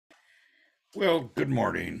Well, good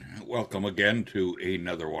morning. Welcome again to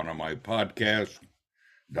another one of my podcasts,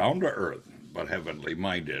 Down to Earth, but Heavenly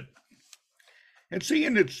Minded. And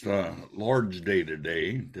seeing it's the Lord's Day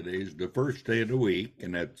today, today's the first day of the week,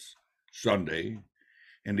 and it's Sunday,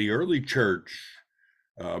 and the early church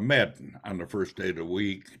met on the first day of the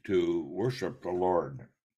week to worship the Lord.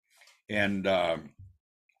 And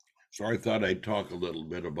so I thought I'd talk a little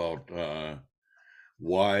bit about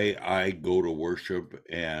why I go to worship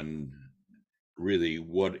and really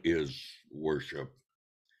what is worship.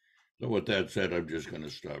 So with that said, I'm just going to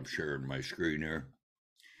stop sharing my screen here.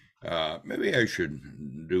 Maybe I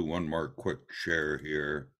should do one more quick share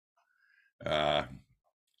here, uh,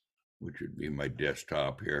 which would be my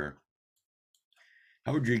desktop here.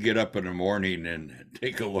 How would you get up in the morning and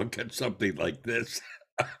take a look at something like this?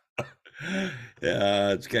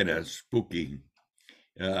 It's kind of spooky.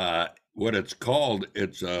 What it's called,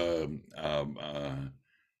 it's a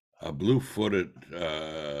blue-footed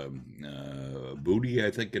booty,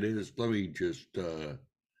 I think it is. Let me just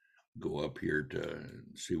go up here to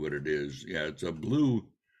see what it is. Yeah, it's a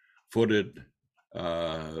blue-footed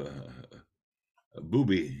uh,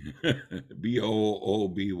 booby,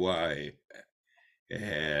 Booby,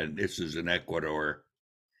 and this is in Ecuador.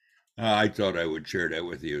 I thought I would share that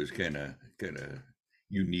with you. It's kind of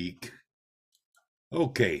unique.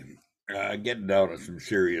 Okay, getting down to some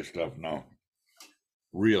serious stuff now.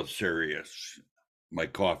 Real serious. My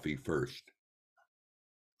coffee first.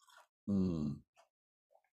 Mm.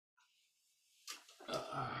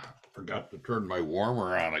 Forgot to turn my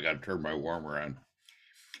warmer on. I got to turn my warmer on.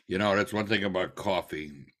 That's one thing about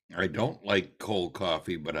coffee. I don't like cold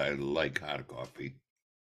coffee, but I like hot coffee.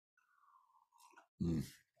 Mm.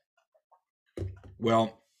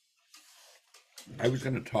 Well, I was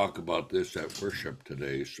going to talk about this at worship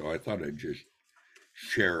today, so I thought I'd just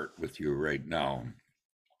share it with you right now.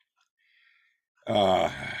 Uh,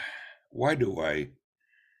 why do I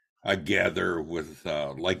gather with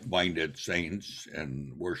like-minded saints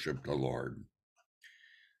and worship the Lord?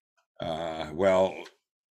 Well,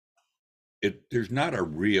 there's not a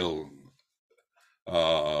real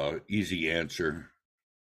easy answer.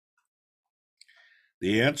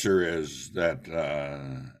 The answer is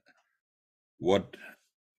that what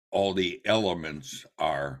all the elements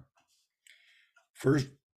are. First,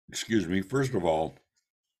 first of all,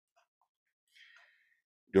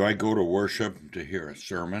 do I go to worship to hear a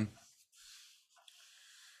sermon?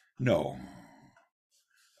 No.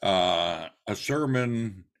 A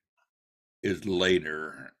sermon is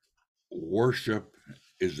later. Worship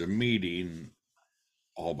is a meeting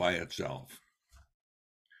all by itself.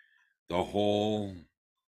 The whole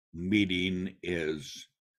meeting is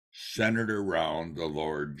centered around the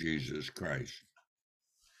Lord Jesus Christ.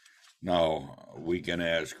 Now, we can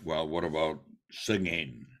ask, well, what about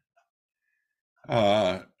singing?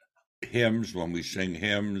 Hymns, when we sing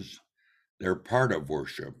hymns, they're part of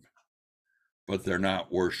worship, but they're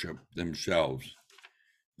not worship themselves.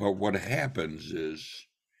 But what happens is,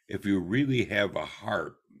 if you really have a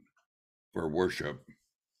heart for worship,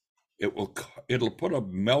 it'll put a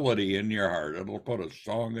melody in your heart. It'll put a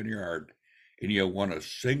song in your heart, and you'll want to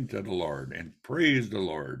sing to the Lord and praise the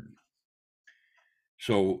Lord.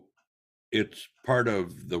 So it's part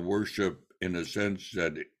of the worship in a sense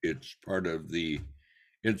that it's part of the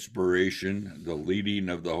inspiration, the leading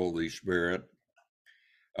of the Holy Spirit.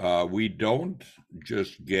 We don't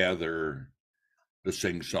just gather to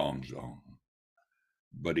sing songs, though,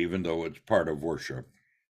 but even though it's part of worship.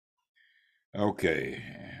 Okay.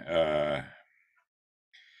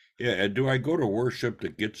 Yeah, do I go to worship to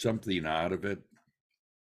get something out of it?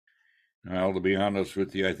 Well, to be honest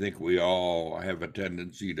with you, I think we all have a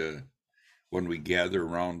tendency to, when we gather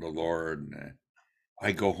around the Lord,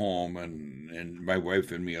 I go home and my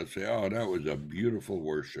wife and me will say, "Oh, that was a beautiful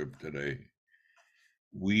worship today.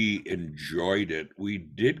 We enjoyed it. We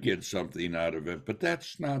did get something out of it, but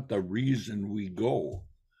that's not the reason we go.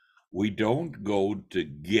 We don't go to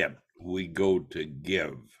get, we go to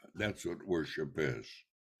give. That's what worship is.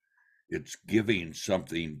 It's giving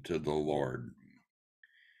something to the Lord.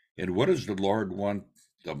 And what does the Lord want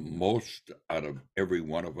the most out of every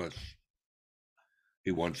one of us? He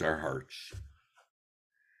wants our hearts.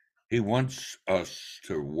 He wants us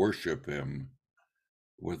to worship Him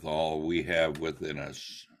with all we have within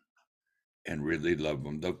us and really love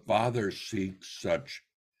Him. The Father seeks such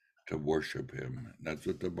to worship Him. That's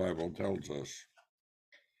what the Bible tells us.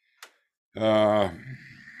 I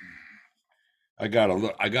got a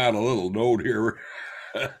little note here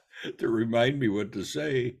to remind me what to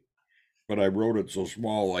say, but I wrote it so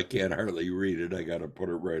small I can't hardly read it. I got to put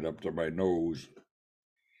it right up to my nose.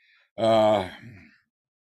 Uh,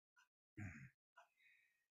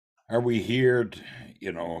 Are we here,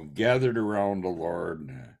 gathered around the Lord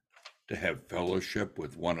to have fellowship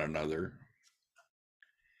with one another?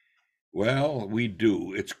 Well, we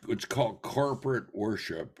do. It's called corporate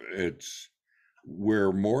worship. It's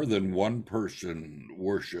where more than one person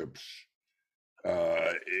worships.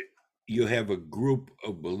 You have a group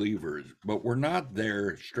of believers, but we're not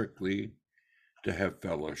there strictly to have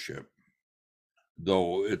fellowship,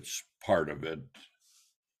 though it's part of it,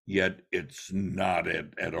 yet it's not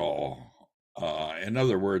it at all. In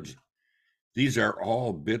other words, these are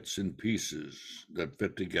all bits and pieces that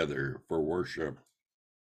fit together for worship.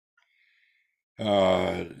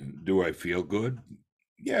 Do I feel good?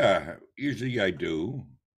 Yeah, usually I do.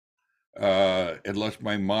 Unless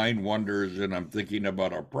my mind wanders and I'm thinking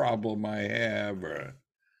about a problem I have or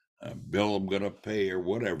a bill I'm going to pay or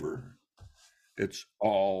whatever. It's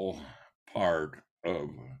all part of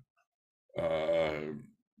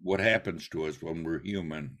what happens to us when we're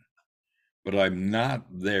human. But I'm not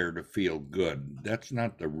there to feel good. That's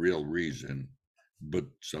not the real reason. But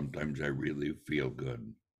sometimes I really feel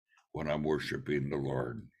good when I'm worshiping the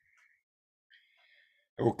Lord.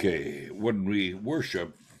 Okay, when we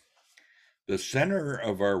worship, the center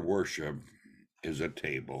of our worship is a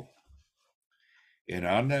table. And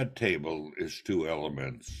on that table is two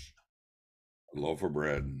elements, a loaf of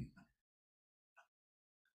bread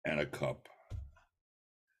and a cup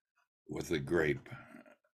with a grape,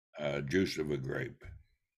 juice of a grape.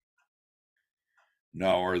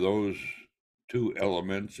 Now, are those two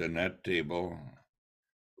elements in that table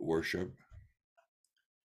worship?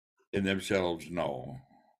 In themselves, no.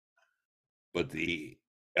 But the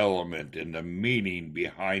element and the meaning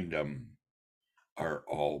behind them are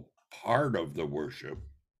all part of the worship.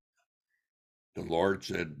 The Lord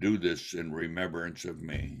said, "Do this in remembrance of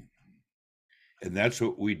me." And that's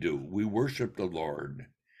what we do. We worship the Lord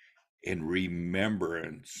in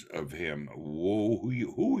remembrance of him,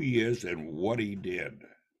 who he is and what he did.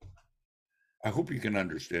 I hope you can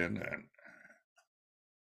understand that.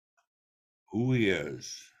 Who he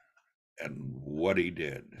is and what he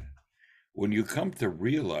did. When you come to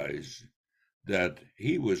realize that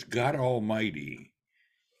he was God Almighty,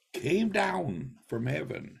 came down from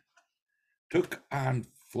heaven, took on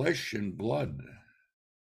flesh and blood,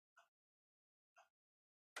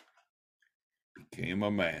 became a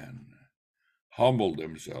man, humbled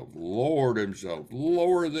himself, lowered himself,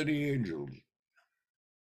 lower than the angels,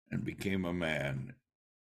 and became a man.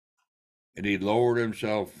 And he lowered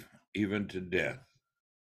himself even to death,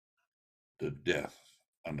 the death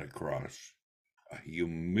on the cross, a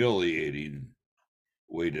humiliating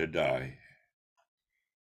way to die.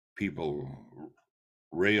 People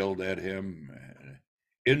railed at him,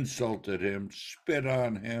 insulted him, spit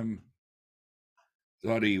on him,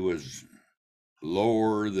 thought he was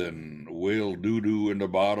lower than whale doo-doo in the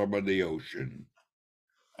bottom of the ocean.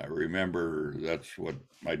 I remember that's what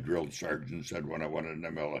my drill sergeant said when I went in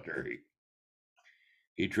the military.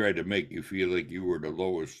 He tried to make you feel like you were the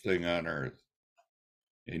lowest thing on earth,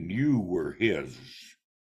 and you were his,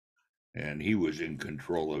 and he was in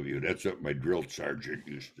control of you. That's what my drill sergeant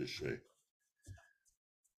used to say.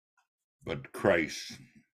 But Christ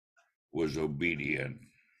was obedient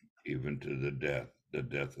even to the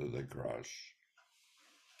death of the cross.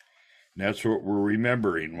 And that's what we're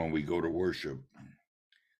remembering when we go to worship.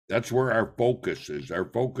 That's where our focus is. Our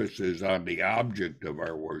focus is on the object of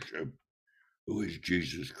our worship, who is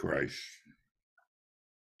Jesus Christ.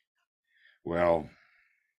 Well,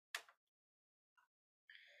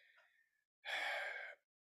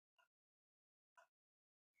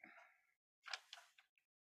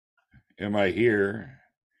 am I here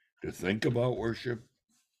to think about worship?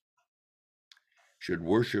 Should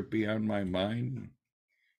worship be on my mind?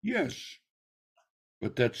 Yes,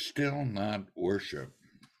 but that's still not worship.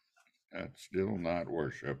 That's still not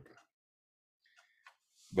worship.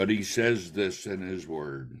 But he says this in his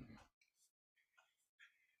word.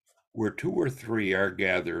 Where two or three are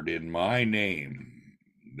gathered in my name,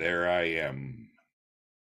 there I am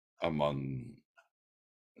among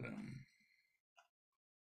them.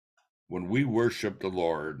 When we worship the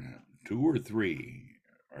Lord, two or three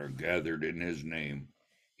are gathered in his name.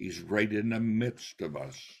 He's right in the midst of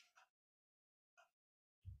us.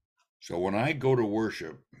 So when I go to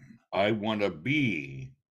worship, I want to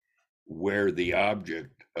be where the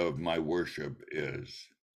object of my worship is,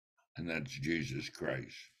 and that's Jesus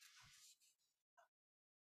Christ.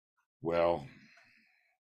 Well,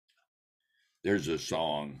 there's a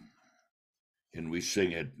song, and we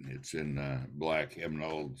sing it. It's in black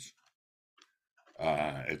hymnals.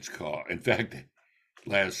 It's called, in fact,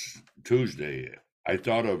 last Tuesday, I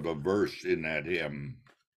thought of a verse in that hymn,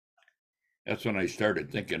 That's when I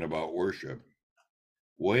started thinking about worship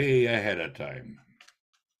way ahead of time.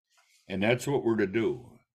 And that's what we're to do.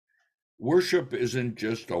 Worship isn't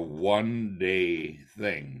just a one-day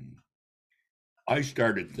thing. I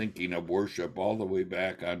started thinking of worship all the way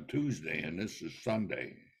back on Tuesday, and this is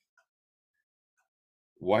Sunday.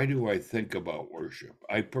 Why do I think about worship?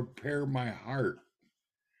 I prepare my heart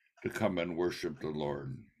to come and worship the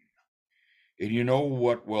Lord. And you know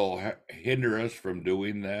what will hinder us from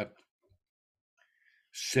doing that?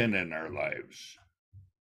 Sin in our lives.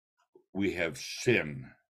 We have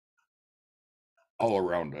sin all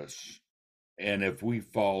around us. And if we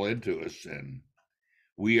fall into a sin,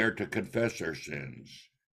 we are to confess our sins,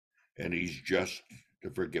 and He's just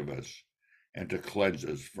to forgive us and to cleanse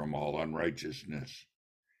us from all unrighteousness.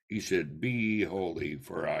 He said, "Be ye holy,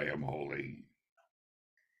 for I am holy."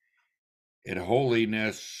 And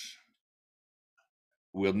holiness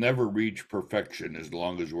will never reach perfection as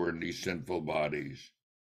long as we're in these sinful bodies.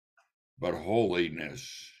 But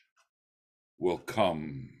holiness will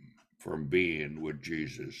come from being with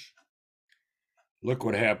Jesus. Look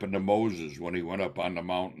what happened to Moses when he went up on the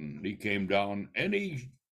mountain. He came down and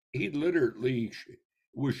he literally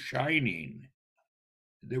was shining.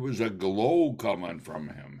 There was a glow coming from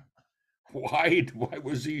him. Why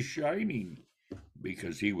was he shining?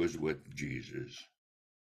 Because he was with Jesus.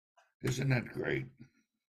 Isn't that great?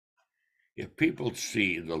 If people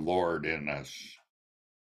see the Lord in us,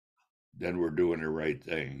 then we're doing the right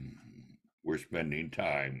thing. We're spending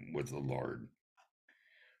time with the Lord.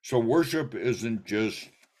 So worship isn't just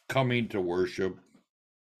coming to worship,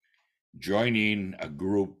 joining a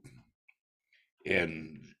group,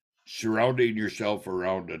 and surrounding yourself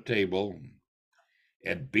around a table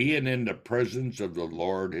and being in the presence of the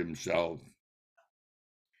Lord Himself.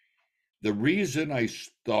 The reason I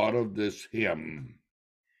thought of this hymn,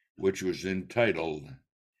 which was entitled,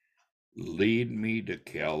 "Lead Me to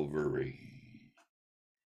Calvary,"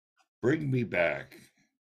 bring me back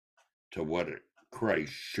to what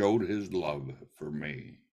Christ showed His love for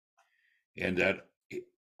me, and that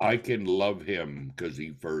I can love Him because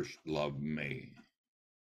He first loved me.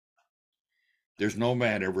 There's no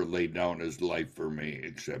man ever laid down his life for me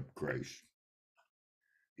except Christ.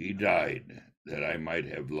 He died that I might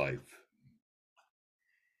have life.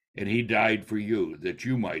 And He died for you that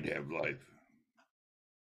you might have life.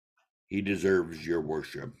 He deserves your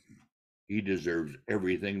worship. He deserves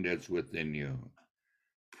everything that's within you.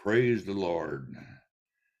 Praise the Lord.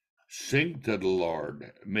 Sing to the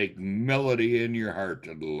Lord. Make melody in your heart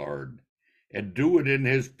to the Lord. And do it in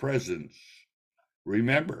His presence.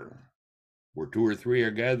 Remember, where two or three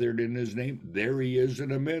are gathered in His name, there He is in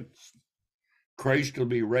the midst. Christ will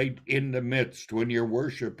be right in the midst when you're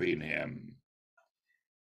worshiping Him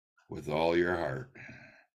with all your heart.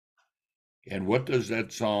 And what does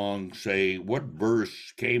that song say? What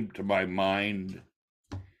verse came to my mind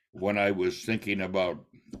when I was thinking about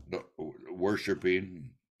worshiping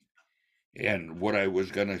and what I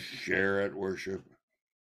was going to share at worship?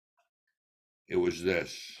 It was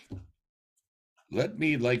this: "Let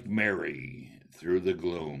me, like Mary, through the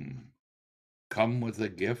gloom, come with a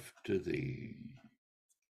gift to Thee.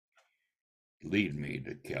 Lead me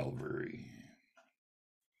to Calvary."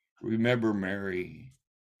 Remember Mary,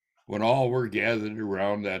 when all were gathered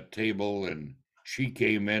around that table and she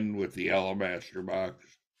came in with the alabaster box,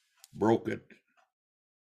 broke it,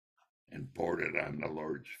 and poured it on the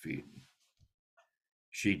Lord's feet.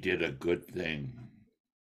 She did a good thing.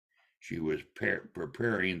 She was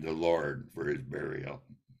preparing the Lord for His burial.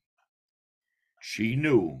 She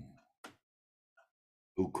knew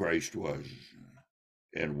who Christ was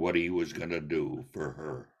and what He was going to do for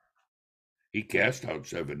her. He cast out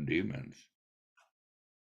 7 demons,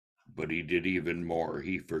 but He did even more.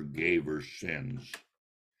 He forgave her sins,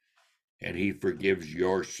 and He forgives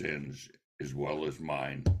your sins as well as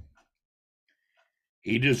mine.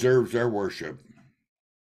 He deserves our worship.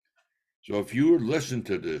 So if you listen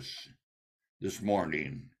to this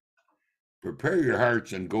morning, prepare your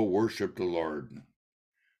hearts and go worship the Lord,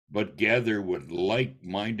 but gather with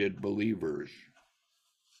like-minded believers.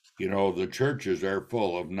 You know, the churches are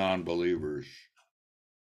full of non-believers.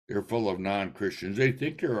 They're full of non-Christians. They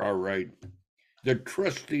think they're all right. They're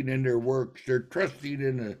trusting in their works. They're trusting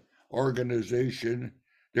in an organization.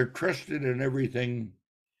 They're trusting in everything.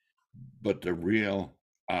 But the real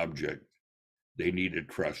object they need to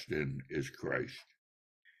trust in is Christ.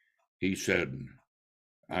 He said,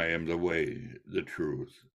 "I am the way, the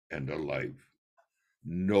truth, and the life.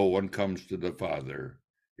 No one comes to the Father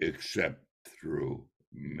except through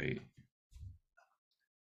me."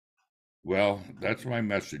 Well, that's my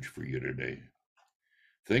message for you today.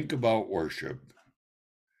 Think about worship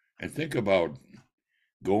and think about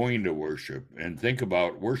going to worship, and think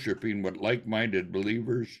about worshiping with like-minded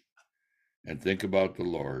believers, and think about the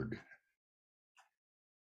Lord,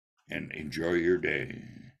 and enjoy your day.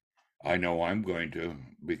 I know I'm going to,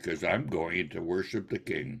 because I'm going to worship the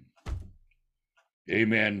King.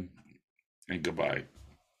 Amen and goodbye.